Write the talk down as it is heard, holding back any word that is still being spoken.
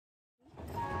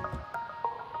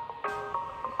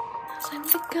Time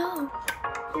to go.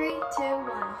 3, 2,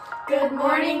 1. Good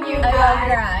morning, you I guys.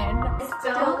 grind.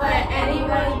 Don't let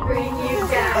anybody bring you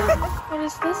down. What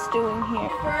is this doing here?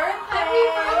 Happy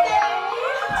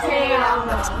birthday!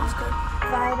 Tam. Smells good.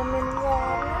 Vitamin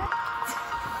water.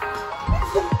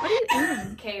 What are you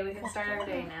eating? Okay, we can start our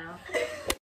day now.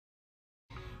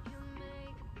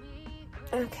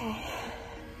 Okay,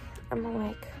 I'm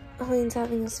awake. Eileen's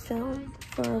having us film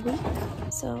for a week,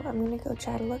 so I'm gonna go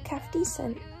try to look half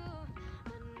decent.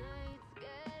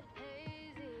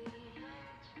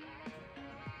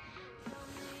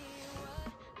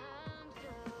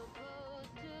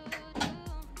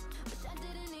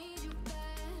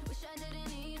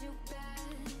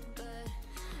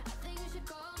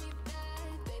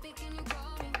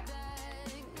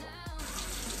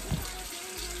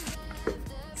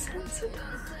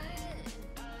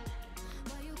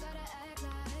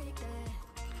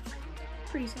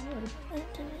 Pretty solid.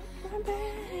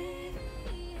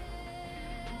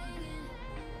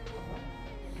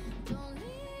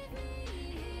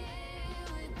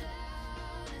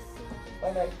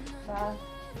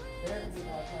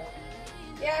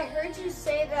 Yeah, I heard you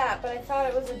say that, but I thought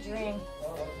it was a drink.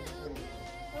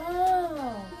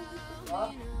 Oh.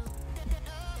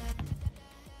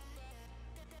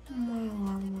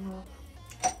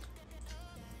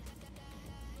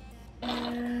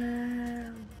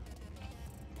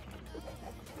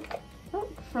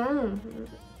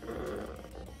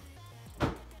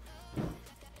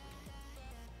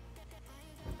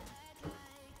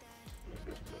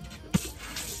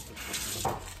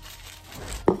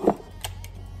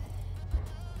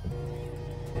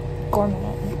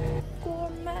 Gourmet.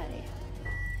 Gourmet.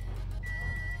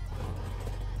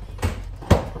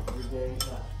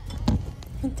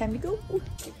 Time to go.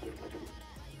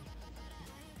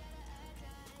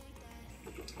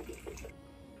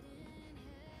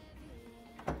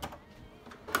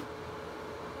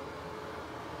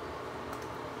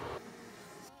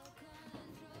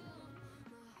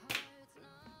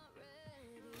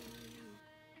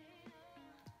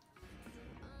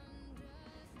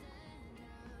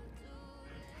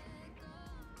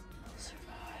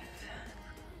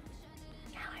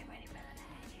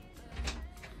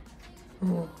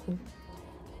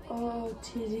 Oh,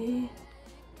 TD.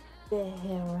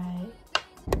 Yeah, right.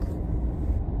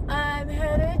 I'm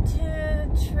headed to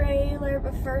the trailer,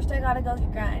 but first I gotta go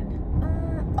grind.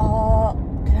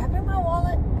 Did I bring my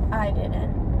wallet? I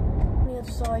didn't. The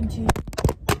other side too.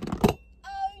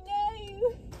 Oh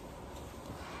no!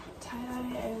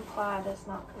 Tie-dye and plaid is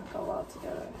not gonna go well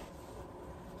together.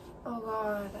 Oh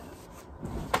god.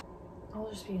 I'll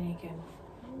just be naked.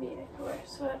 Maybe I could wear a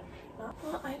sweater. No,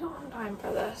 well, I don't have time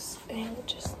for this. I need to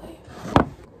just leave.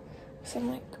 Cause I'm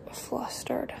like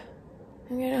flustered.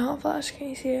 I'm getting a hot flash. Can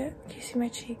you see it? Can you see my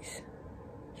cheeks?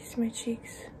 Can you see my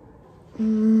cheeks?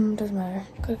 Doesn't matter.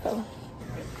 Gotta go.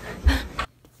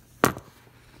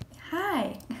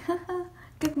 Hi.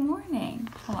 Good morning.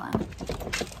 Hold on.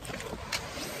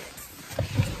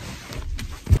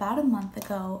 About a month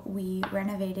ago, we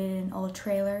renovated an old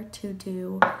trailer to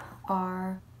do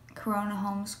our Corona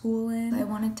homeschooling. I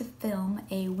wanted to film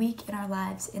a week in our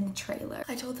lives in the trailer.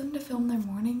 I told them to film their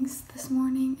mornings this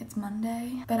morning. It's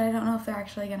Monday, but I don't know if they're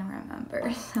actually gonna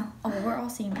remember. So, we're all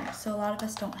seniors, so a lot of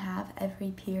us don't have every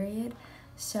period.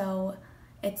 So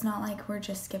it's not like we're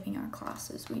just skipping our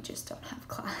classes. We just don't have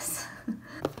class.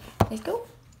 Let's go.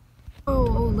 Oh,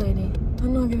 old lady.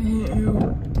 I'm not gonna hit you.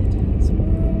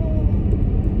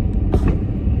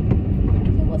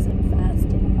 It wasn't fast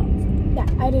enough. Yeah,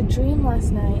 I had a dream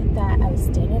last night that I was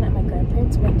standing at my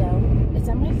grandparents' window. Is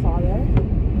that my father?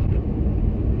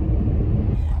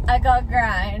 I got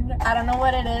grind. I don't know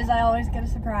what it is. I always get a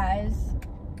surprise.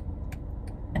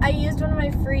 I used one of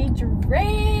my free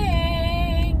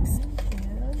drinks. 2,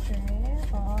 3,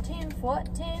 14,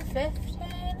 14,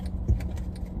 15.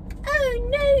 Oh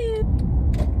no!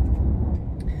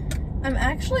 I'm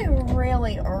actually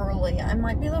really early. I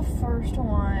might be the first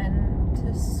one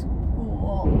to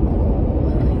school.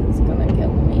 It's gonna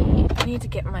kill me. I need to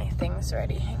get my things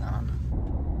ready. Hang on.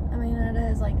 I mean, it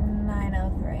is like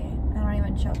 9:03. I don't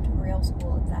even show up to real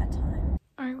school at that time.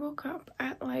 I woke up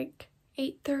at like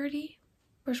 8:30.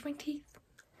 Brush my teeth.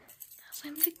 Now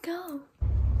time to go.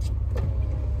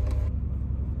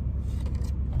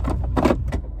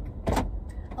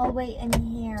 I'll wait in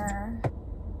here.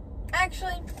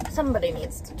 Actually, somebody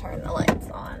needs to turn the lights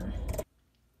on.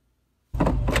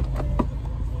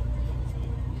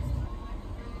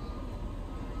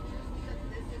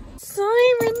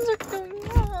 Sirens are going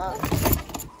off.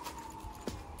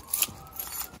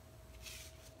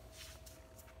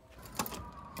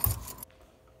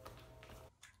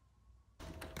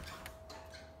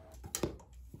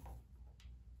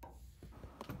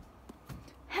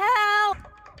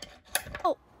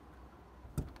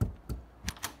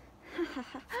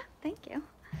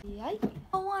 Yikes.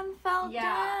 Oh, one fell Yeah,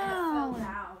 down. it fell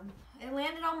down. It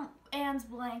landed on Anne's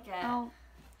blanket. Oh.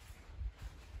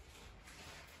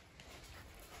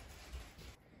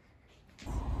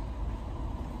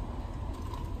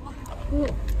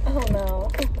 Oh no.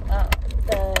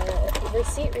 The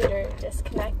receipt reader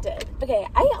disconnected. Okay,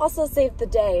 I also saved the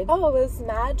day. Oh, it was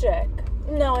magic.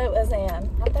 No, it was Anne.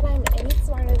 Not that I'm any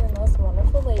smarter than those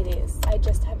wonderful ladies. I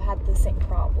just have had the same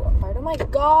problem. Oh my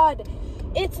god.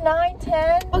 It's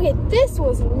 9:10. Okay, this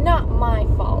was not my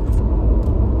fault.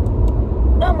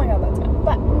 Oh my god, that's bad.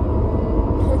 But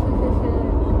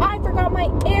I forgot my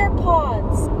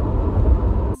AirPods.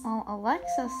 Well,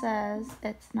 Alexa says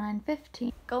it's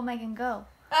 9:15. Go, Megan, go.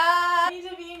 I need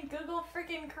to be in Google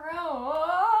freaking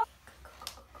Chrome.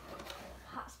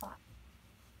 Hotspot.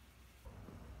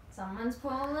 Someone's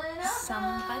pulling up.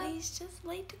 Somebody's just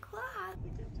late to class.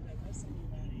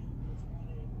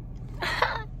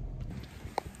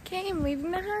 Okay, I'm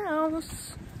leaving the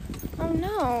house. Oh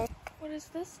no. What is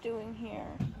this doing here?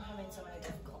 I'm having so many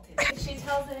difficulties. If she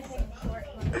tells anything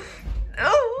important.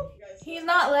 Oh! He's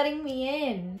not letting me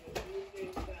in.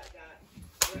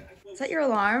 Is that your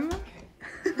alarm?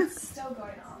 It's still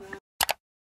going off.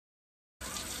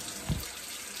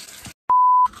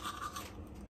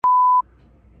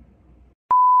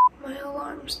 My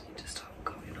alarms need to stop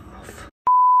going off.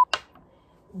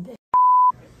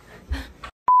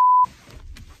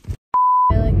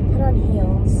 I like put on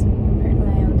heels. Apparently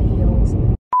I owned heels.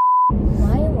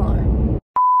 My alarm.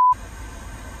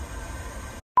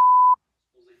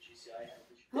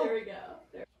 There we go.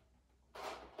 There.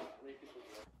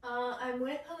 I'm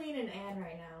with Helene and Anne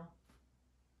right now.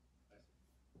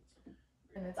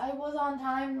 I was on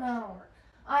time though.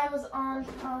 I was on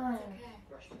time.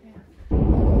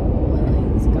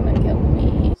 He's gonna kill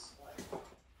me.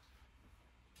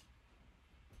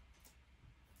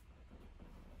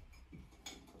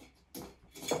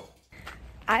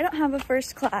 I don't have a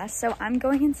first class, so I'm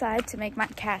going inside to make my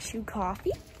cashew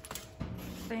coffee.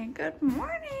 Saying good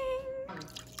morning.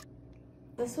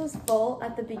 This was full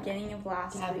at the beginning of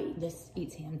last week. Just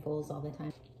eats handfuls all the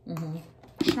time.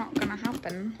 It's not gonna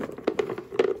happen.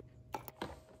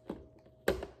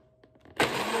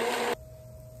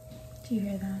 Do you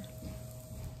hear that?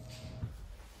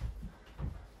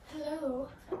 Hello.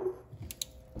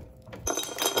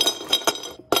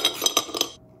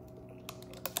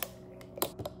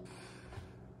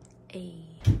 A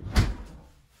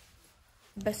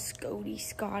biscotti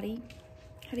Scotty.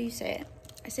 How do you say it?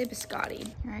 I say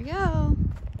biscotti. Here I go.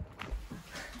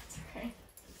 That's okay.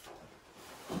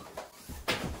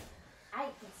 I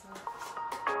think so.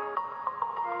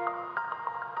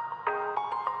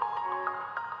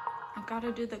 I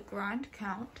gotta do the grind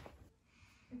count.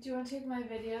 Do you want to take my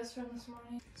videos from this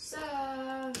morning? So,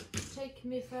 take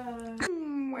me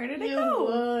from... Where did it You go?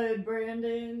 would,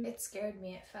 Brandon. It scared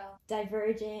me, it fell.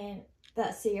 Divergent,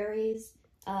 that series,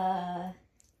 The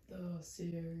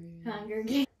series. Hunger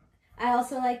Games. I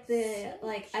also like the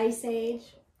Ice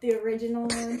Age, the original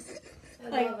ones,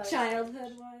 like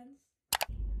childhood ones.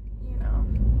 You know.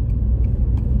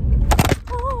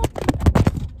 Oh.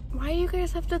 Why do you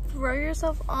guys have to throw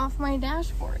yourself off my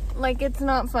dashboard? Like, it's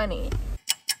not funny.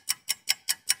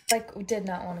 Like, did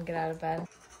not want to get out of bed.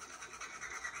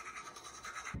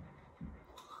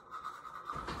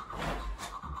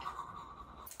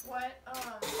 What,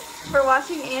 We're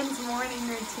watching Anne's morning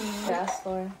routine. Yes,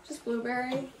 for Just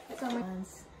blueberry.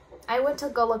 I went to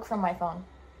go look for my phone.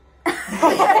 And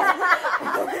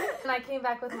I came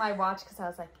back with my watch because I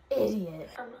was like, idiot.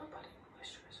 I'm not putting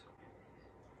moisturizer.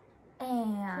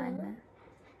 And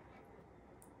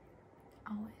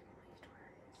oh,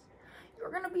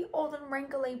 you're gonna be old and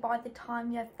wrinkly by the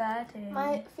time you're 30.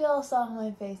 I feel so on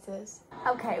my faces.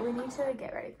 Okay, we need to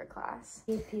get ready for class.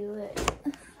 You feel it.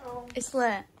 It's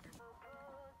lit.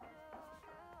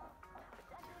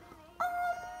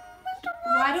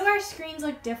 Why do our screens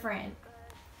look different?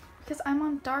 Because I'm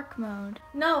on dark mode.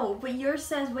 No, but yours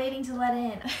says waiting to let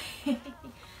in.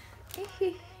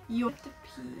 You have to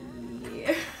pee.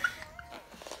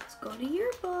 Let's go to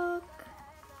your book.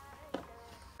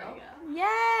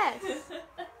 Yes!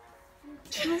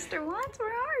 Mr. Watts,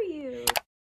 where are you?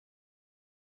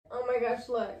 Oh my gosh,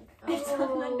 look. It's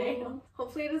on the nail.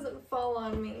 Hopefully it doesn't fall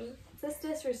on me. Is this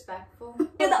disrespectful? Do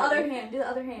the other hand. Do the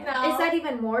other hand. No. Is that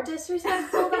even more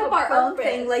disrespectful? We have our own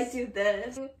thing. Like, do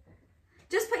this.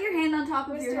 Just put your hand on top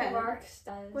of your Mr. head. Marks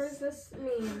does. What does this You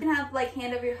mean? can have like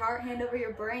hand over your heart, hand over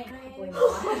your brain. Probably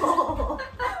not.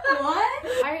 What?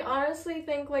 I honestly honestly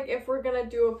think like if we're gonna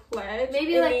do a pledge,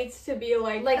 Maybe, it like needs to be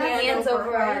like hands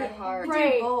over our heart. heart.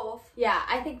 Pray. both. Yeah,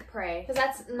 I think pray. Because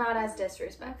that's not as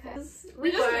disrespectful. Okay.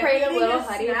 We just But pray to eating little a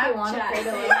Huddy if you want to Snapchat. pray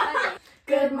to little Huddy.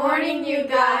 Good morning, you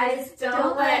guys.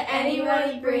 Don't let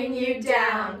anybody bring you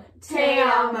down. Te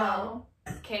amo.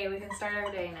 Okay, we can start our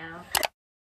day now.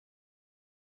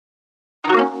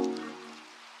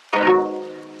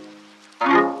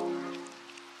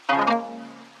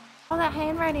 Oh, that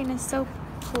handwriting is so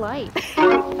polite.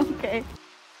 Okay.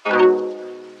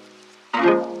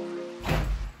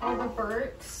 All the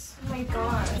birds. Oh my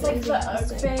god. It's like the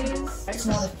Ugg phase. It's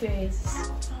not a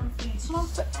phase.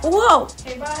 Whoa!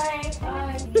 Okay, bye.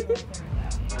 Bye.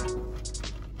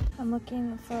 I'm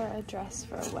looking for a dress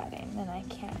for a wedding and I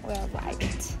can't wear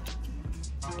white.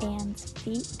 Anne's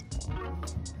feet.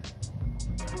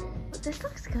 But this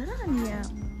looks good on you.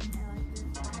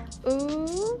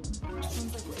 Ooh.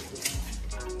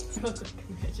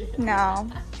 No.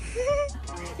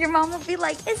 Your mom would be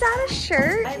like, is that a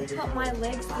shirt? I put my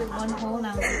legs through one hole and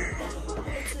I was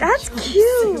like, That's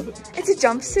cute. It's a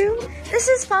jumpsuit. This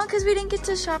is fun because we didn't get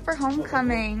to shop for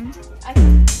homecoming.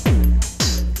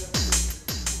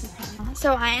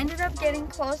 So I ended up getting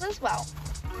clothes as well.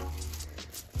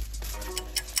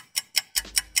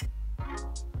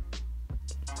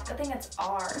 I think it's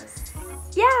ours.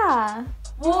 Yeah.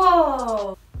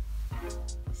 Whoa.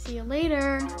 See you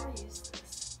later.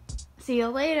 See you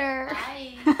later.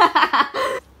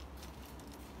 Bye.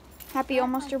 Happy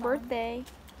almost your birthday.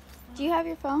 Do you have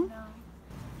your phone? No.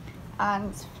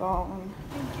 Anne's phone.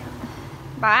 Thank you.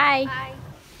 Bye. Bye.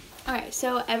 Alright,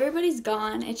 so everybody's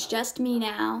gone. It's just me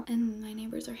now, and my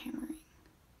neighbors are hammering.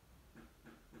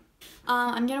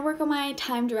 I'm gonna work on my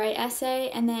timed right essay,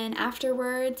 and then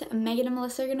afterwards, Megan and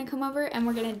Melissa are gonna come over, and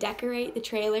we're gonna decorate the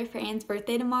trailer for Anne's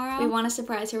birthday tomorrow. We want to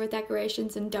surprise her with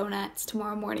decorations and donuts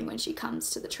tomorrow morning when she comes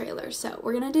to the trailer, so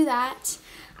we're gonna do that.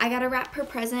 I gotta wrap her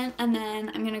present, and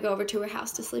then I'm gonna go over to her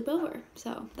house to sleep over.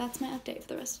 So that's my update for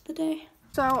the rest of the day.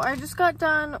 So I just got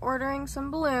done ordering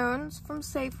some balloons from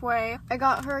Safeway. I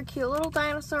got her a cute little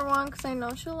dinosaur one because I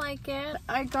know she'll like it.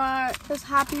 I got this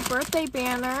happy birthday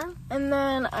banner. And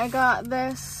then I got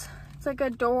this, it's like a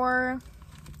door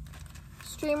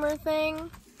streamer thing.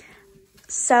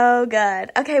 So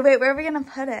good. Okay, wait, where are we gonna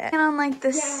put it? And on like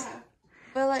this, Yeah.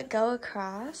 will it go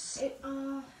across? It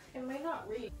might not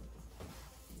reach.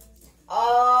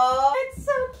 Oh, It's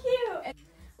so cute.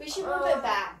 we should move it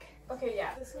back. Okay,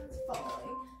 yeah. This one's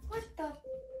falling. What the?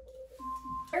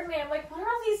 Scared me. I'm like, what are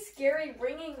all these scary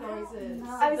ringing noises?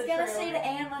 I was gonna say to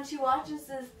Anne when she watches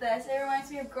this, it reminds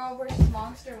me of Girl vs.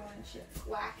 Monster when she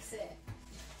whacks it.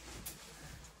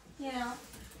 You know?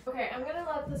 Okay, I'm gonna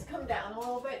let this come down a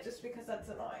little bit just because that's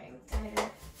annoying.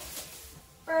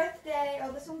 Birthday.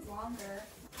 Oh, this one's longer.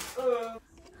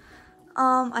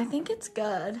 I think it's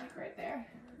good. Like right there.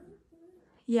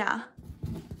 Yeah.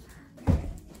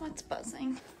 What's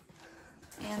buzzing?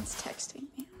 Anne's texting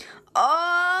me.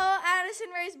 Oh, Addison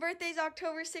Ray's birthday's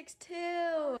October 6th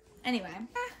too. Anyway,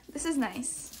 this is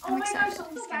nice. Oh I'm my excited. gosh,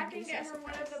 let's go back and get her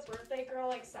one of the birthday girl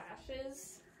like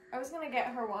sashes. I was gonna get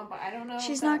her one, but I don't know.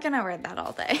 She's not gonna wear that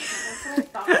all day. That's what I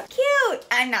thought. Cute.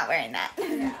 I'm not wearing that.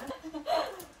 Yeah.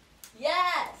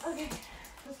 Yes. Okay.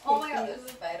 Oh my god, this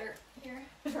is better. Here.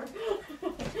 I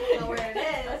don't know where it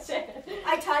is. That's it.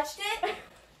 I touched it.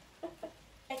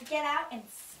 And get out and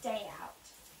stay out.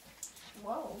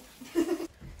 Whoa.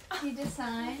 You just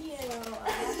signed?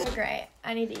 Yeah. Great.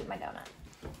 I need to eat my donut.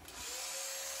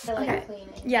 Okay.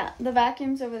 Yeah, the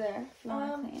vacuum's over there if you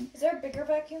want to clean. Is there a bigger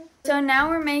vacuum? So now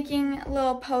we're making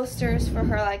little posters for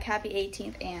her, like Happy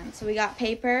 18th Anne. So we got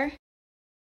paper.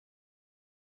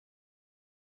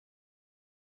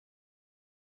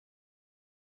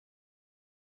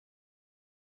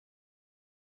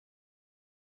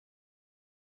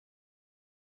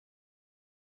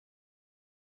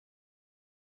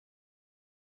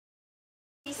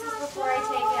 Pieces before I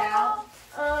take it out.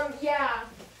 Yeah.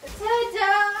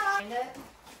 Ta-da!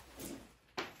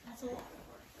 That's a lot of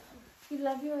work. You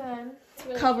love you, Anne.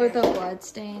 Cover the blood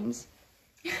stains.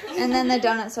 And then the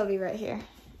donuts will be right here.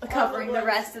 Covering the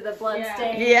rest of the blood Yeah.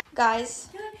 stain. Yeah. Guys.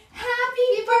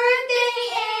 Happy birthday,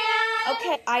 Anne!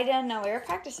 Okay, I didn't know. We were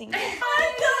practicing.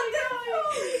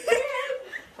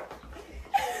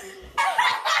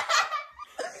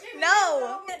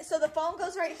 No! So the phone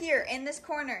goes right here in this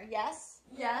corner. Yes?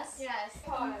 Yes? Yes.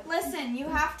 Listen, you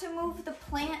have to move the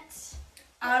plant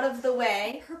out of the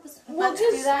way. Purposeful. Let's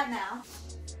do that now.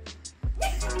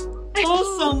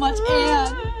 Oh, so much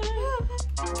Anne.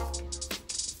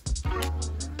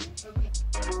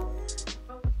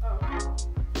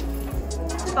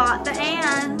 Spot the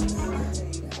Anne.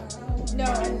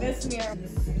 No, in this mirror.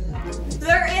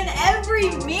 They're in every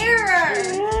mirror.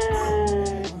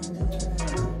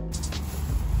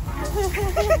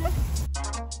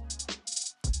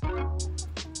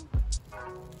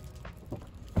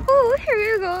 Oh, here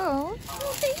you go.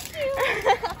 Oh, thank you.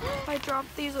 If I drop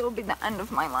these, it will be the end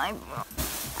of my life.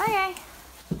 Okay.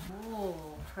 Oh,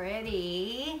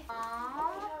 pretty.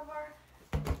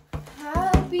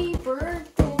 Happy birthday.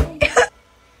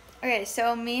 Okay,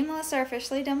 so me and Melissa are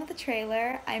officially done with the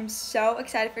trailer. I'm so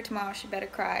excited for tomorrow. She better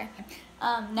cry.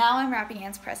 Now I'm wrapping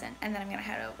Anne's present, and then I'm gonna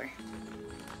head over.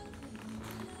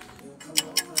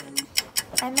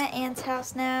 I'm at Anne's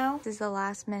house now. This is the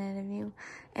last minute of you,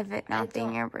 of it not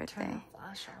being your birthday.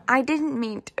 I didn't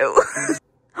mean to.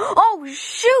 Oh,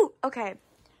 shoot! Okay.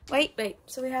 Wait.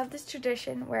 So we have this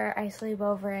tradition where I sleep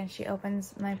over and she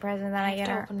opens my present, then I get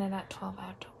her. Open it at 12. I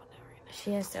have to open it right now.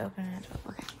 She has to open it at 12.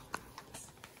 Okay.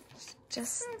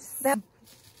 Just that.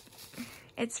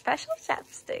 It's special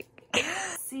chapstick.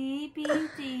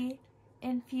 CBD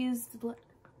infused blood.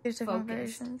 There's different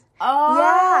versions. Oh.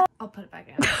 Yeah. I'll put it back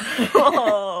in.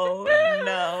 Oh,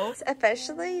 no. It's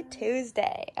officially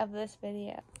Tuesday of this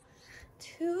video.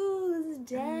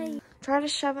 Tuesday. Try to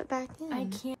shove it back in. I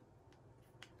can't.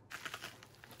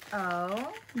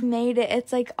 Oh. Made it.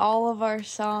 It's like all of our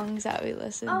songs that we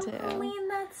listen to. Colleen,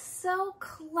 that's so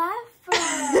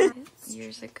clever.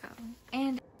 Years ago.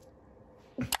 And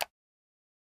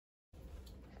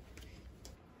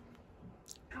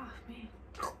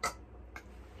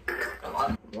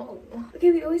Whoa.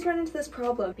 okay, we always run into this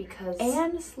problem Because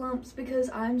and slumps because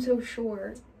I'm so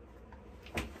short.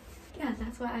 Yeah,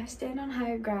 that's why I stand on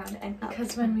higher ground and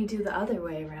because when we do the other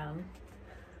way around.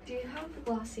 do you have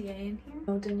Glossier in here?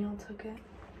 No, Danielle took it.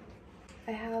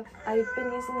 I've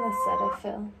been using the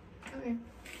Cetaphil. Okay.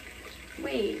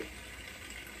 Wait.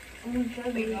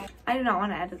 I do not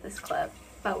want to edit this clip,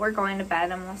 but we're going to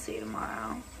bed and we'll see you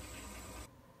tomorrow.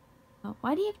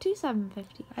 Why do you have two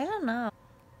 750? I don't know.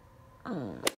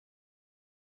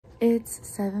 It's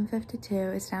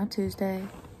 7:52. It's now Tuesday.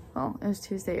 Well, it was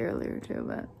Tuesday earlier too,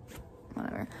 but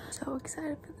whatever. So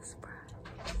excited for the surprise.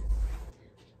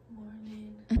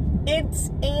 Morning. It's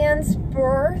Anne's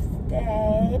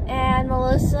birthday, and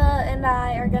Melissa and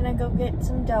I are gonna go get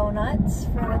some donuts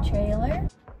for the trailer.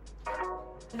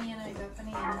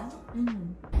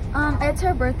 It's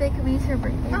her birthday. Can we use her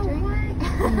birthday drink?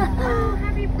 Oh,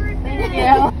 happy birthday! Thank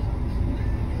you.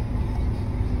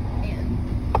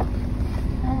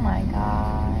 Oh my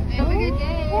god. Have a good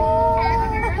day.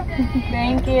 Happy birthday.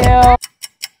 Thank you.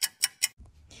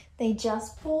 They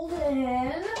just pulled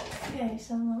in. Okay,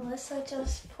 so Melissa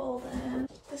just pulled in.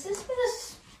 This has been a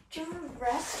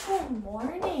stressful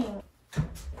morning.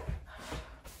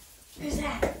 Who's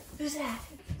that? Who's that?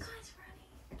 You guys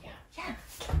ready? Yeah.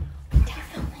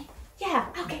 Definitely. Yeah,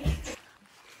 okay.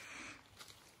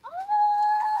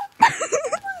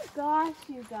 Gosh,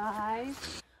 you guys.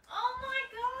 Oh my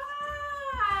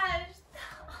gosh!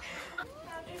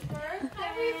 Happy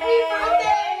birthday!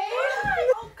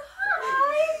 Oh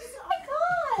guys! Oh my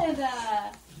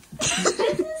god!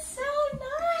 This is so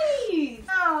nice!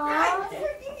 Aww.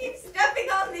 You keep stepping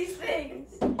on these things.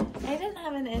 I didn't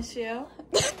have an issue.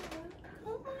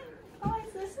 Oh my gosh,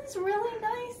 this is really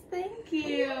nice. Thank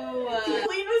you.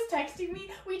 Colleen was texting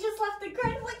me. We just left the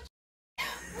grind. I'm like,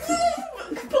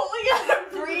 pulling out a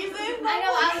breathing. I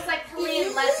know, I was like, Colleen,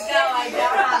 let's go. I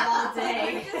don't have all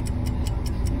day.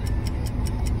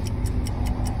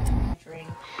 Drink.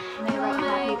 And they write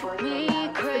happy birthday.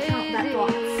 That's the top of that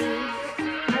box.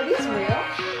 Are these real?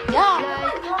 Yeah.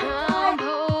 I'm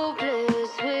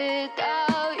hopeless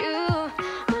without you.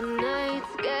 When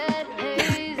nights get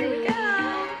hazy,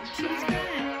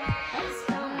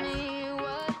 tell me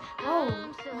what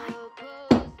I'm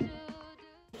supposed to do.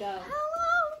 Go.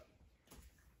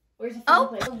 Where's the Oh.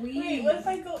 place? Wait, what if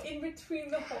I go in between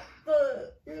the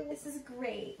This is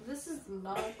great. This is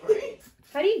not great.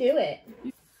 How do you do it?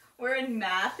 We're in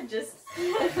math, just.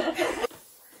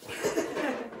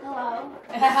 Hello.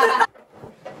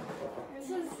 This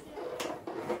is.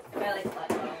 I like flat.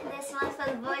 This one's for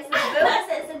the boys and the girls.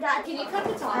 And that. Can you cut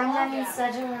the top I'm off? having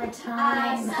such a hard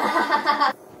time.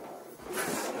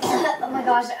 Oh my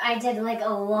gosh, I did like a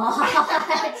lot. Oh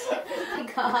my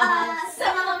gosh.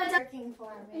 Some of them are Working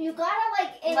for me. You gotta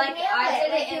like inhale Like, I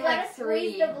did it you in, gotta like,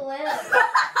 squeeze 3. the balloon.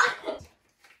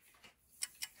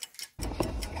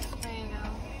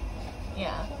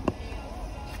 Yeah.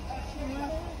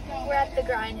 We're at the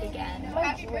grind again.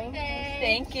 Happy birthday.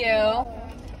 Thank you.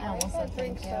 I almost said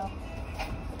thank you.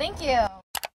 Thank you.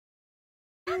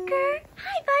 Tucker,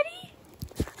 hi, buddy.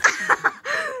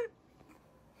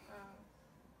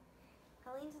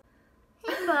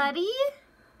 Hey, buddy.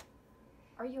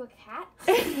 Are you a cat?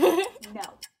 No.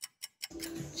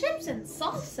 Chips and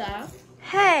salsa?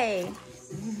 Hey!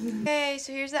 Okay,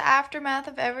 so here's the aftermath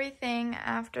of everything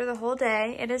after the whole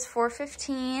day. It is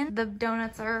 4:15. The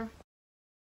donuts are...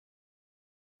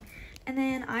 And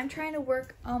then I'm trying to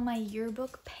work on my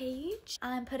yearbook page.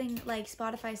 I'm putting like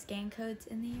Spotify scan codes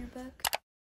in the yearbook.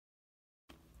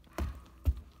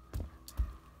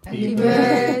 Happy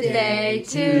birthday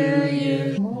to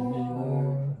you.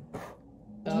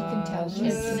 You can tell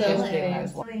she's so big.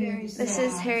 This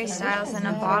is Harry Styles in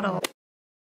a bottle.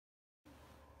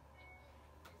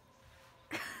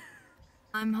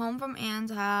 I'm home from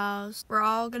Anne's house. We're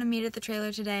all gonna meet at the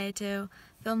trailer today to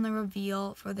film the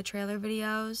reveal for the trailer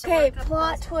videos. Okay,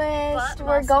 plot twist.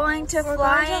 We're going to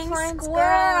Flying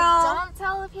Squirrel. Don't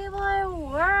tell the people I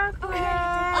work with.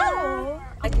 Oh.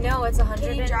 Like, no, it's 100.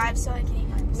 Can you drive so I can eat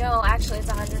mine? No, actually, it's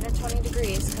 120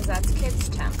 degrees because that's kids'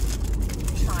 temp.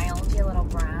 Child, you little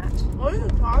brat. What are you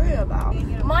talking about?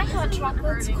 My hot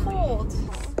chocolate's cold.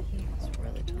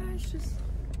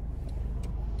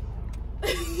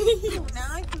 Now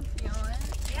I can feel it.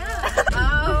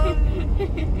 Yeah.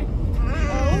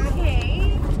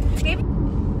 Okay. Maybe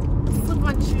slip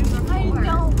on shoes. I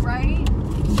know, right? I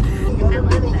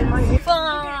love that.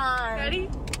 Fun. Ready?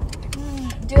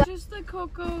 Do Just the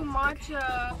cocoa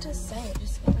matcha. Just say it.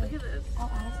 Just Look at this.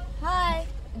 Hi.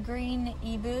 Green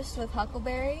e-boost with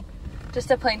huckleberry.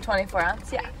 Just a plain 24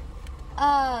 ounce. Yeah.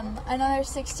 Another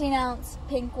 16 ounce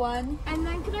pink one. And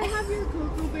then can I have your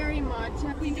cocoa berry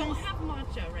matcha? We don't have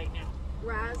matcha right now.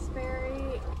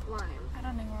 Raspberry lime. I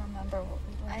don't even remember what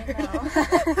we did. I know.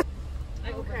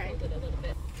 I overfilled it a little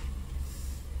bit.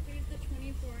 Here's the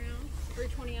 24 ounce or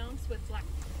 20 ounce with black.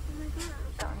 Oh my god.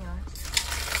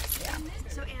 Yeah.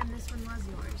 So Anne, this one was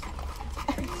yours.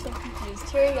 I'm so confused.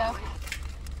 Here you go.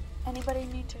 Anybody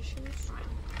need tissues?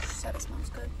 Said it smells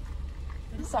good.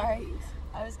 Sorry,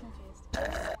 I was confused.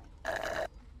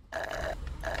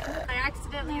 I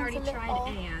accidentally already tried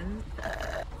Anne.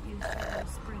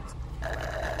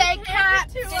 Hey,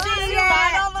 cat! Did you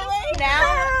run all the way? Now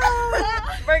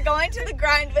we're going to the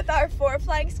grind with our 4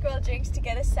 Flying Squirrel drinks to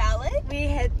get a salad. We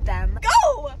hit them.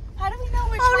 Go! How do we know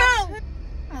which ones?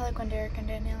 I like when Derek and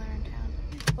Danielle are in town.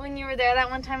 When you were there that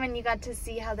one time and you got to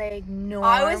see how they ignore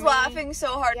I was me. laughing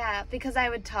so hard. Yeah, because I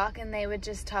would talk and they would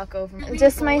just talk over me.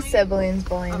 Just my siblings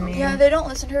bullying me. Yeah, they don't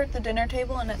listen to her at the dinner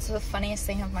table, and it's the funniest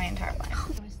thing of my entire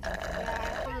life.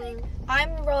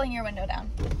 I'm rolling your window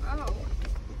down. Oh.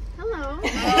 Hello.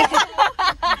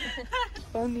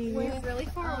 Funny. We're really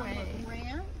far away.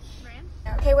 Ran?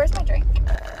 Okay, where's my drink? Just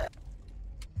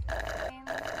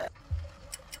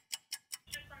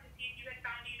wanted to see if you had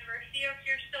found university or if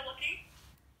you're still looking.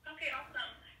 Okay,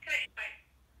 awesome. Bye.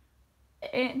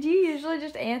 Do you usually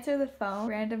just answer the phone,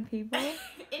 random people?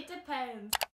 It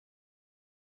depends.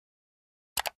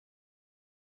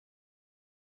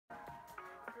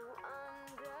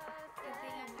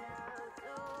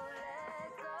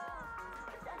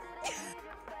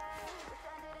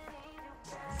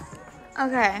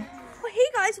 Okay. Well, hey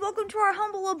guys, welcome to our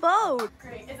humble abode.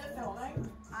 Great. Is it filming?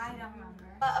 I don't remember.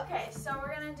 Okay, so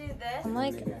we're gonna do this. I'm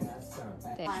like,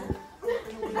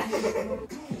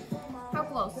 How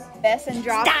close? This and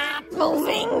drop. Stop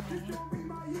moving.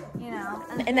 You know.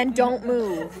 And then don't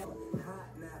move.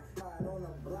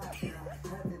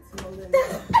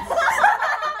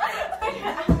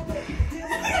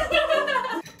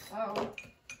 Oh.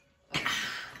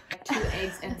 2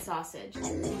 eggs and sausage.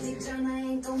 Step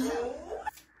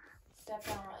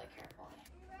down really carefully.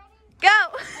 Go!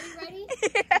 Are you ready?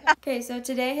 Okay, so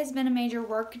today has been a major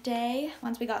work day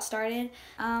once we got started.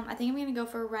 I think I'm gonna go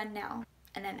for a run now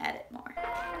and then edit more.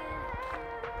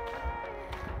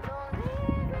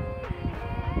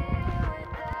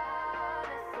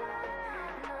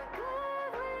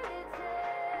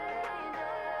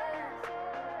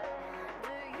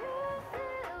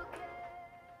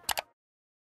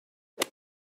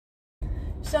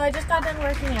 So I just got done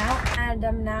working out and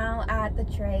I'm now at the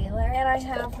trailer and I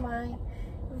have my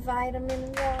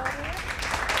vitamin water.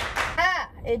 Ah,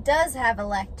 it does have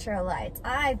electrolytes.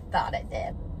 I thought it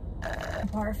did.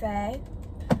 Parfait.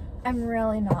 I'm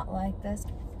really not like this.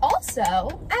 Also, I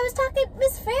was talking,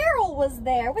 Miss Farrell was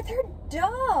there with her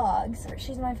dogs.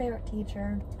 She's my favorite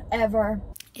teacher ever.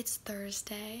 It's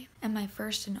Thursday and my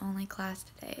first and only class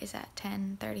today is at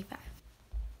 10:35.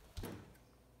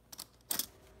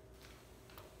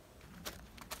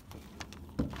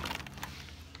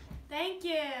 Thank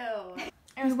you.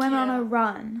 You went on a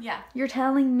run. Yeah. You're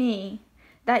telling me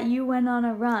that you went on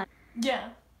a run. Yeah.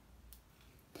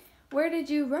 Where did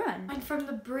you run? Went from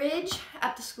the bridge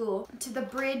at the school to the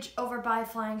bridge over by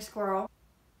Flying Squirrel.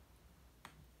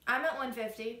 I'm at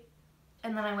 150.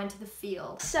 and then I went to the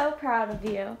field. So proud of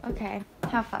you. Okay,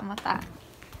 have fun with that.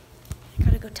 I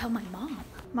gotta go tell my mom.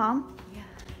 Mom? Yeah.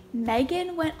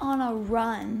 Megan went on a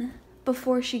run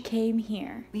before she came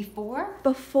here. Before?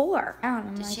 Before. I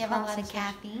don't know. Does she have a lot of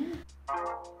caffeine?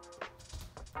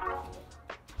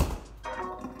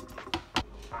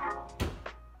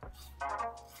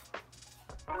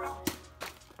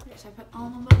 Guess I put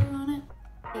almond butter on it.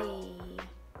 Hey.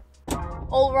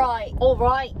 All right.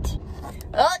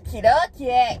 Okie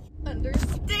dokie.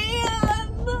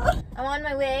 Understand. I'm on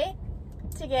my way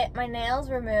to get my nails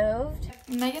removed.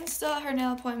 Megan's still at her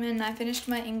nail appointment and I finished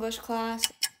my English class.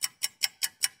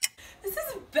 This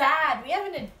is bad. We have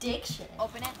an addiction.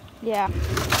 Open it. Yeah.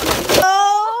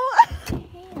 Oh!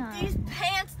 These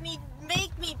pants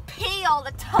make me pee all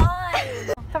the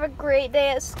time. Have a great day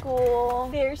at school.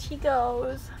 There she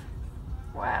goes.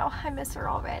 Wow, I miss her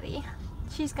already.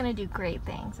 She's gonna do great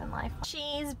things in life.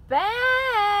 She's back.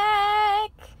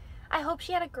 I hope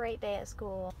she had a great day at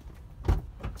school.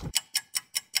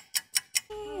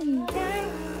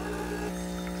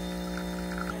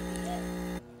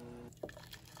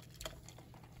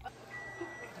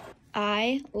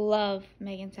 I love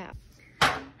Megan's house.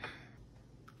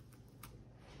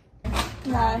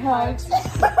 My heart.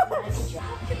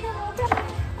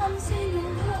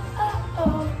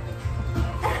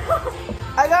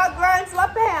 I got grind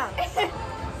sweatpants.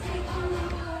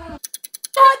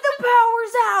 The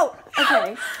power's out!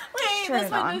 Okay. Wait, turn this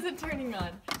it one on. isn't turning on.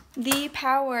 The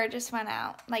power just went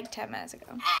out like 10 minutes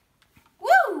ago.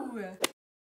 Woo!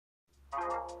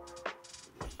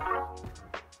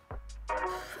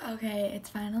 Okay, it's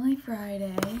finally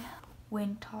Friday.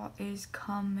 Winter is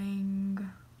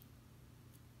coming.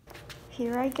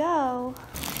 Here I go.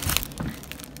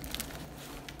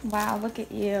 Wow, look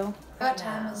at you. What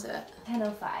time is it?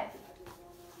 10:05.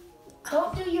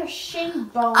 Don't do your shin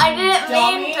bone. I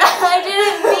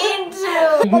didn't mean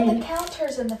to. But the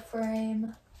counter's in the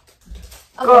frame.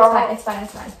 Okay, it's fine.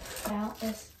 Now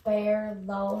this bare,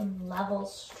 low, and level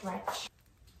stretch.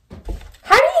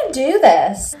 How do you do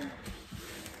this?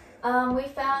 We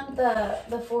found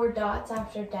the 4 dots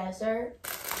after desert.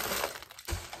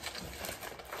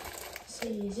 It's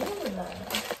easy.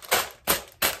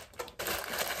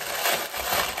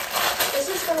 This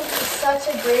is going to be such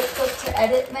a great clip to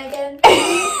edit, Megan.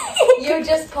 You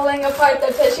just pulling apart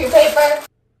the tissue paper.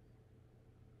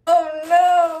 Oh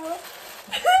no!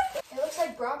 It looks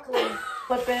like broccoli.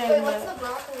 Wait, what's the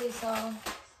broccoli song?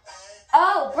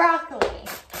 Oh, broccoli.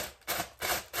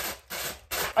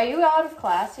 Are you out of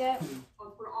class yet?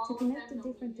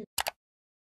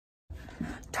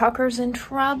 Tucker's in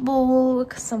trouble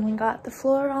because someone got the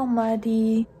floor all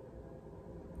muddy.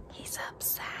 He's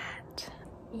upset.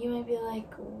 You might be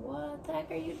like, what the heck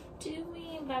are you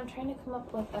doing? But I'm trying to come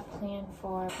up with a plan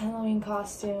for Halloween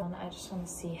costume. I just want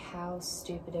to see how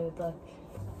stupid it would look.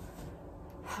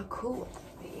 How cool it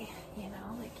would be, you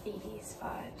know, like 80s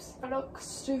vibes. I look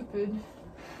stupid.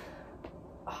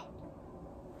 Oh.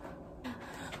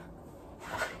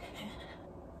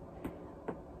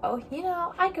 Oh, you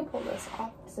know, I could pull this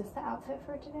off. Is this the outfit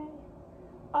for today?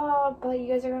 Oh, but you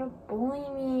guys are gonna bully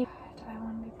me. Do I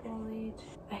want to be bullied?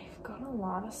 I've got a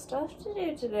lot of stuff to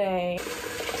do today.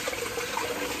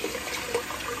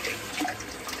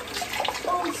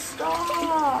 Oh,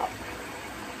 stop.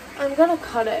 I'm gonna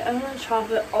cut it. I'm gonna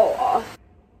chop it all off.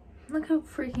 Look how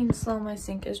freaking slow my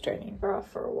sink is draining. We're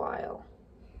off for a while.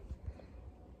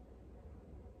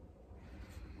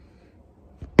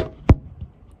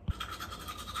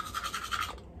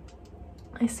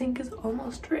 My sink is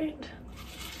almost drained.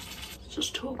 It's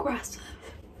just too aggressive.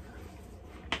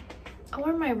 I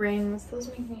wear my rings. Those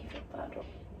make me feel better.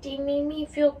 They made me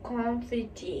feel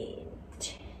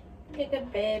confident. Like a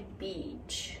bad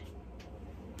bitch.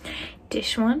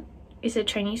 This one is a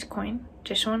Chinese coin.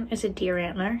 This one is a deer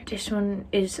antler. This one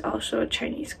is also a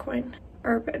Chinese coin.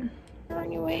 Urban.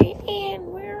 Anyway, and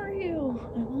where are you?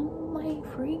 I'm on my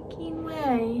freaking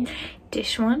way.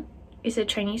 This one is a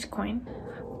Chinese coin.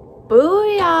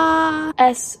 Booyah!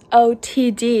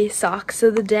 SOTD, socks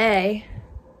of the day.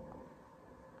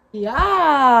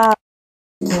 Yeah!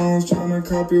 Trying to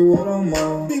copy what I'm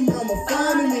on.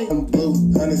 I'm blue,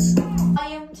 honest. I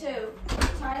am too.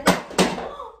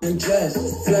 And dress,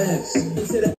 flex.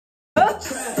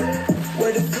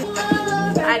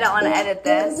 I don't want to edit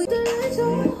this.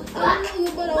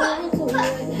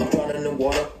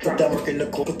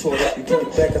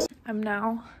 I'm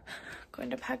now going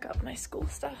to pack up my school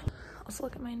stuff. Also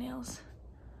look at my nails.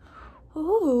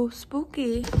 Ooh,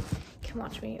 spooky. You can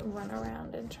watch me run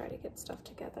around and try to get stuff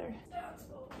together.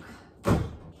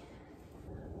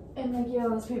 And like, you know,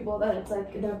 those people that it's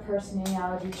like their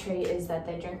personality trait is that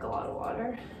they drink a lot of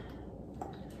water.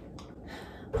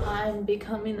 I'm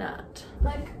becoming that.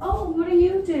 Like, oh, what do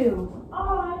you do?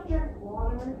 Oh, I drink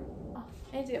water. Oh,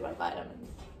 I need to get my vitamins.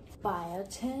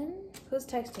 Biotin? Who's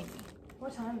texting me?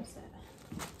 What time is it?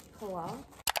 Hello?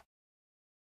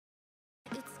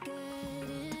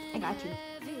 I got you.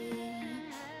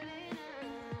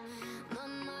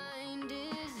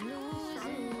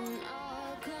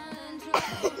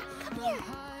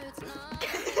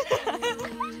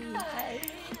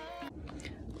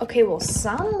 Okay, well,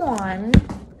 someone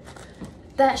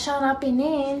that shall not be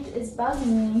named is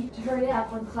bugging me to hurry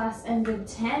up when class ended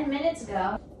 10 minutes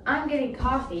ago. I'm getting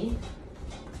coffee.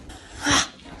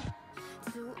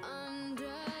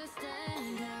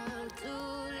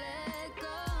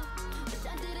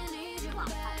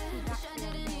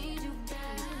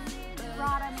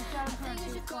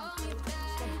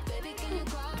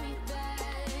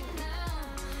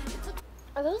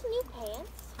 Are those new pants?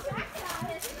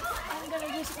 I'm gonna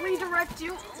just redirect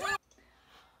you.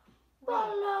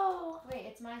 Hello. Wait,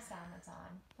 it's my sound that's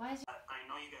on. Why is it? I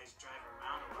know you guys drive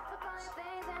around a lot.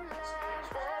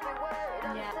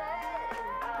 Yeah.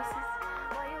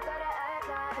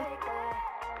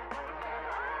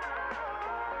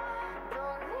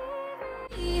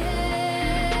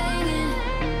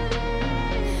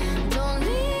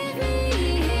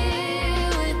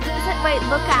 Wait,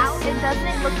 look out. It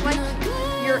doesn't look like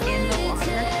you're in the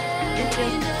water. It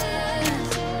just...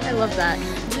 I love that.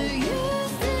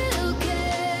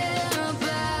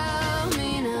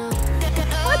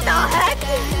 What the heck?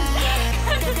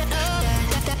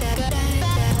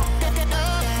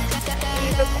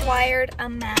 We've acquired a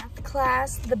math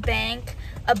class, the bank,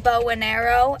 a bow and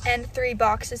arrow, and 3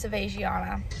 boxes of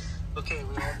Asiana. Okay,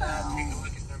 we all have take a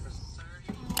look at number 30.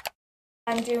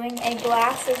 I'm doing a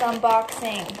glasses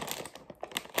unboxing.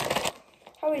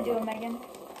 How are we doing, Megan?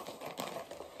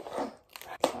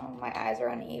 Oh, my eyes are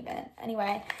uneven.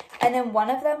 Anyway, and then one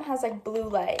of them has like blue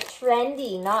light.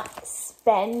 Trendy, not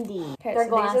spendy. Okay, They're so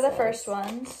glasses. these are the first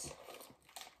ones.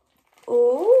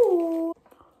 Ooh.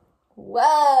 Whoa.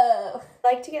 I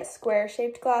like to get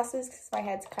square-shaped glasses because my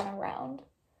head's kind of round.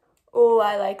 Oh,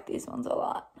 I like these ones a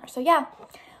lot. So yeah,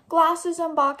 glasses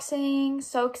unboxing.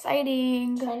 So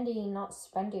exciting. Trendy, not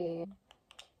spendy.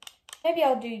 Maybe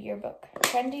I'll do yearbook.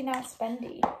 Trendy, not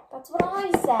spendy. That's what I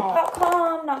said.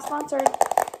 .com, not sponsored.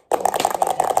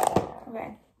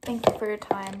 Okay, thank you for your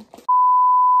time.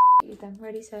 Ethan,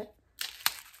 ready, set.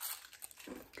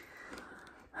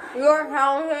 You're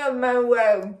having my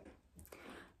way.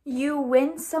 You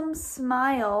winsome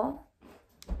smile.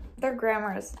 Their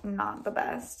grammar is not the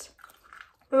best.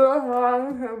 You're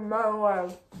having my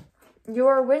way.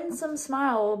 Your winsome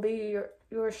smile will be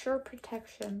your sure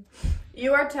protection.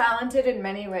 You are talented in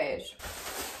many ways.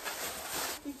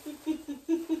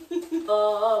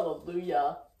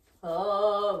 Hallelujah.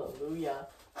 Hallelujah.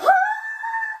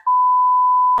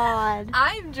 God.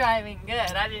 I'm driving good.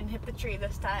 I didn't hit the tree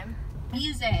this time.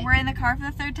 Music. We're in the car for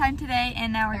the 3rd time today,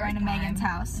 and now we're going to Megan's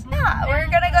house. Yeah, we're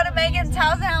gonna go to Megan's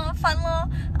house and have a fun little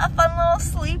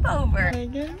sleepover.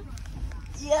 Megan?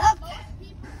 Yep.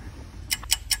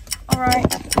 All right.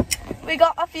 We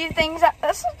got a few things at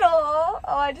the store.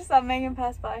 Oh, I just saw Megan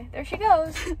pass by. There she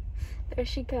goes. There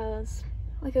she goes.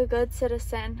 Like a good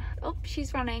citizen. Oh,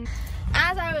 she's running.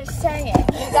 As I was saying,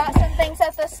 we got some things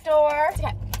at the store.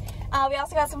 Okay. We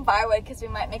also got some firewood because we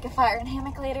might make a fire and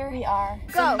hammock later. We are.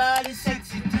 Go.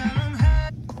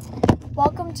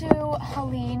 Welcome to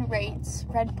Helene Rates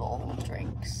Red Bull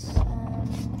drinks.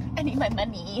 I need my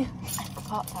money. I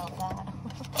forgot about that.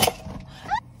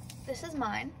 This is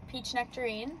mine, peach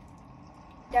nectarine.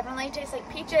 Definitely tastes like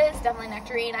peaches, definitely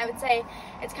nectarine. I would say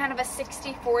it's kind of a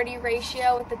 60-40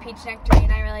 ratio with the peach nectarine.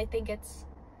 I really think it's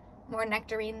more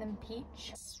nectarine than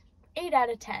peach. 8 out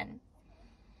of 10.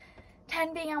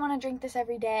 10 being I want to drink this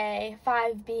every day,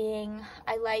 5 being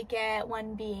I like it,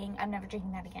 1 being I'm never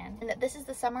drinking that again. And this is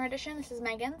the summer edition. This is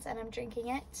Megan's and I'm drinking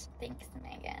it. Thanks,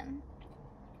 Megan.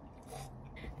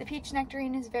 The peach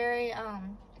nectarine is very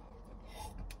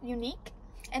unique,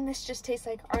 and this just tastes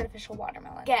like artificial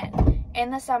watermelon. Again,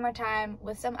 in the summertime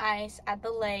with some ice at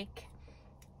the lake,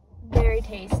 very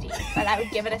tasty, but I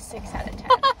would give it a 6 out of 10.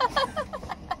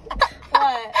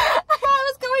 What? I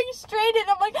was going straight in.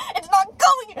 I'm like, it's not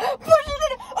going. Push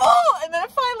it in. Oh, and then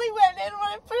it finally went in when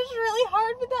I pushed really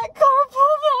hard, but that car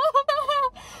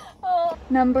pulled off.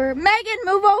 Number, Megan,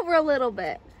 move over a little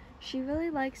bit. She really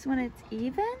likes when it's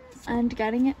even and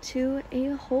getting it to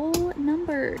a whole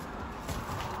number.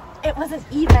 It wasn't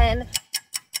even.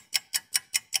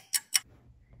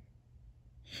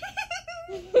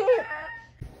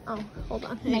 Oh, hold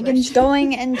on. Megan's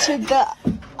going into the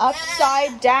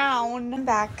upside down.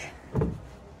 Back.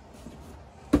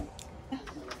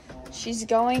 She's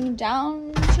going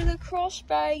down to the crawl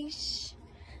space.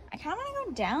 I kind of want to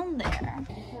go down there.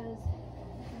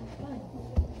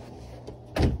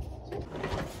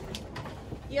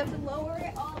 You have to lower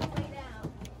it all the way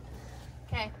down.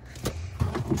 Okay.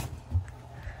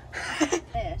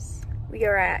 This. We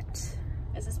are at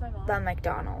Is this my mom? the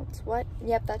McDonald's. What?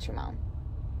 Yep, that's your mom.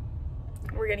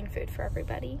 We're getting food for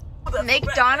everybody.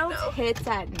 McDonald's hits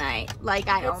at night. Like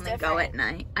I only go at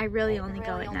night. I really only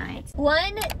go at night.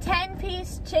 One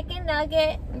 10-piece chicken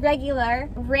nugget, regular,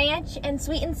 ranch and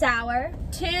sweet and sour.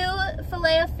 2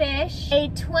 filet of fish. A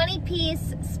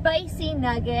 20-piece spicy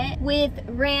nugget with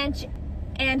ranch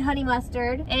and honey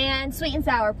mustard. And sweet and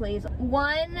sour, please.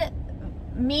 1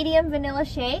 medium vanilla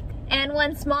shake. And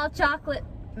 1 small chocolate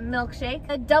milkshake.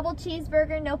 A double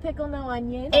cheeseburger, no pickle, no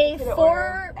onion. A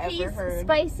 4-piece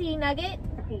spicy nugget.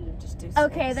 Just do 6.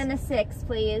 Okay, then a 6,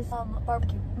 please.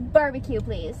 Barbecue. Barbecue,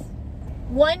 please.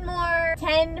 1 more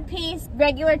 10-piece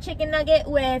regular chicken nugget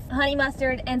with honey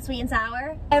mustard and sweet and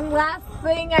sour. And last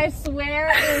thing, I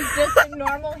swear, is just a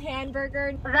normal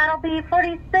hamburger. That'll be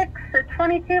 46,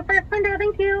 22 first window,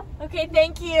 thank you. Okay,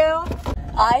 thank you.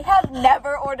 I have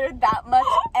never ordered that much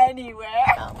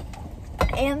anywhere.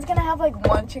 Anne's gonna have like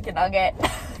 1 chicken nugget.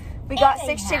 We got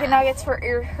 6 chicken nuggets for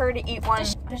her to eat 1.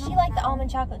 Does she like the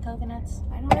almond chocolate coconuts?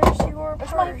 I don't know if she wore a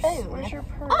purse. my food? Where's your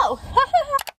purse? Oh!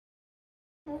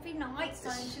 Movie night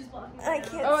sign, she's walking I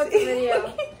can't Oh, it's see. a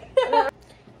video.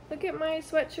 Look at my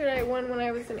sweatshirt I won when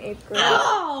I was in 8th grade.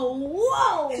 Oh,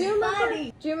 whoa! Do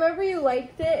you remember you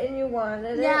liked it and you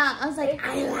wanted it? Yeah, I was like,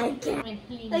 I like it.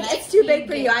 Like, it's too big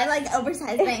for you. I like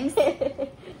oversized things.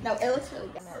 No, it looks really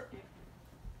good.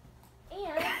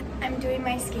 I'm doing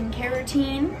my skincare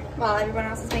routine while everyone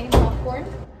else is making popcorn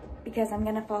because I'm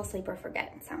gonna fall asleep or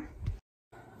forget, so.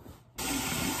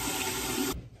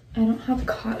 I don't have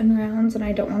cotton rounds and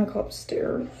I don't want to go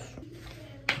upstairs.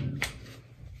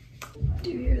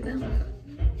 Do you hear them?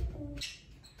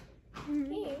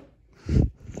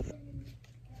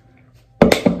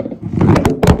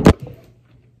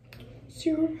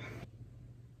 Sure.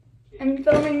 I'm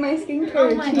filming my skincare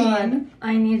routine. my God.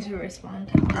 I need to respond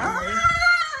to her.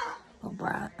 Oh,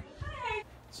 brat.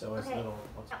 So it's little.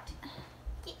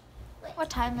 What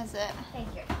time is it?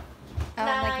 Thank you. Oh,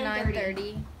 like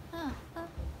 9:30. Oh,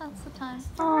 that's the time.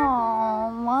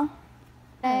 Aww.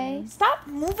 Hey, stop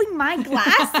moving my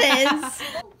glasses.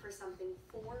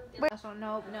 So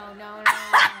no.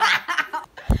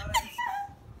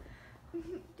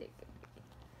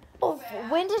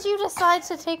 When did you decide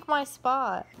to take my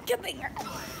spot? Get in your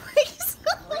face.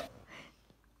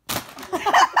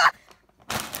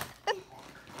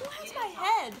 Where's my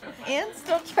head? Anne's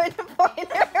still trying to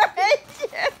point her at you.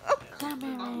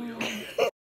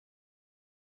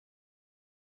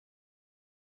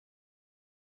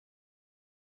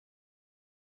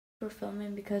 We're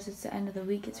filming because it's the end of the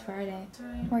week. It's Friday.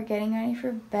 We're getting ready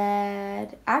for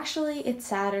bed. Actually, it's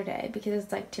Saturday because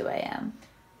it's like 2 a.m.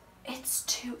 It's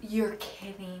 2. You're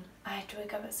kidding. I have to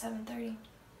wake up at 7:30.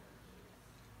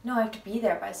 No, I have to be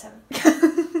there by 7.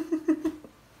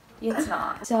 It's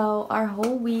not. So our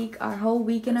whole week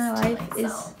in our life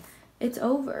it's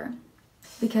over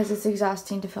because it's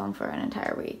exhausting to film for an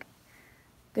entire week.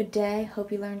 Good day.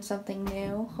 Hope you learned something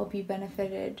new. Hope you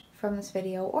benefited from this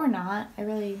video or not. I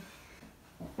really.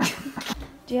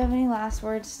 Do you have any last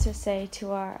words to say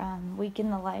to our week in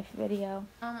the life video?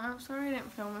 I'm sorry I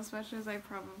didn't film as much as I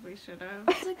probably should have.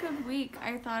 It was a good week.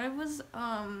 I thought it was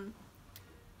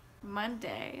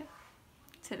Monday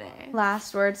today.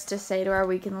 Last words to say to our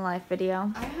week in the life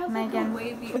video. I have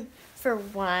Megan. For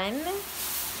one,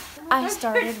 I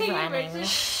started running.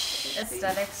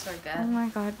 Aesthetics were Oh good. my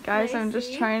god, guys, I'm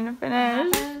just trying to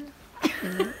finish.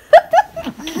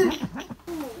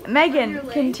 Megan,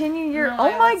 continue your.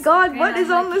 Oh my god, what is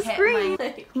on the screen?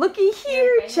 Looky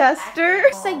here,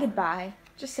 Chester. Say goodbye.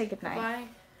 Just say goodnight. Bye.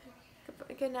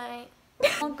 Good night.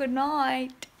 Oh, good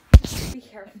night. Be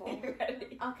careful.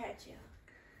 I'll catch you.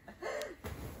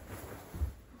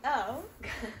 Oh.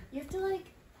 You have to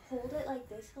like hold it like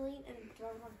this, Helene, and throw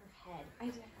it on her head. I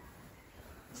did.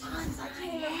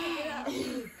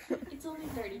 It's only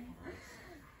 30.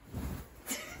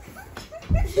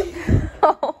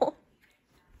 Oh.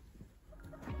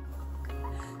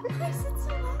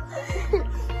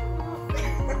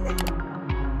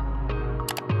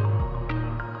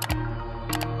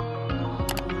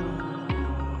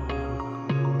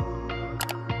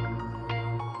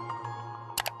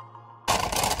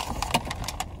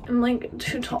 I'm like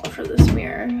too tall for this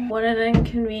mirror. What an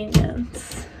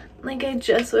inconvenience. Like, I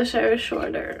just wish I was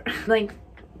shorter. Like,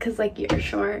 cause like you're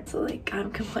short, so like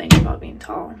I'm complaining about being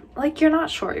tall. Like, you're not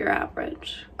short, you're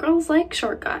average. Girls like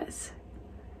short guys.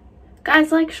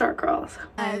 Guys like short girls.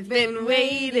 I've been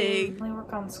waiting. I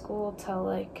work on school till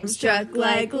like Struck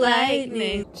like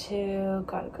lightning. 2.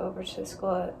 Gotta go over to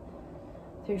school at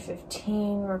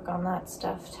 3:15. Work on that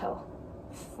stuff till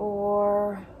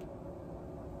 4.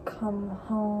 Come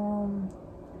home.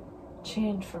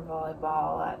 Change for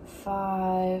volleyball at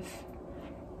 5.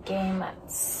 Game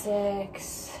at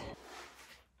 6.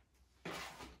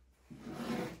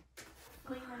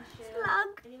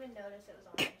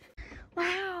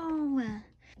 Wow.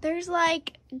 There's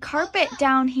like carpet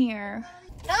down here.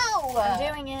 No!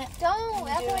 I'm doing it. Don't!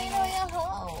 That's why you know you're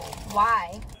home.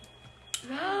 Why?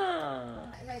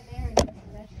 Right there.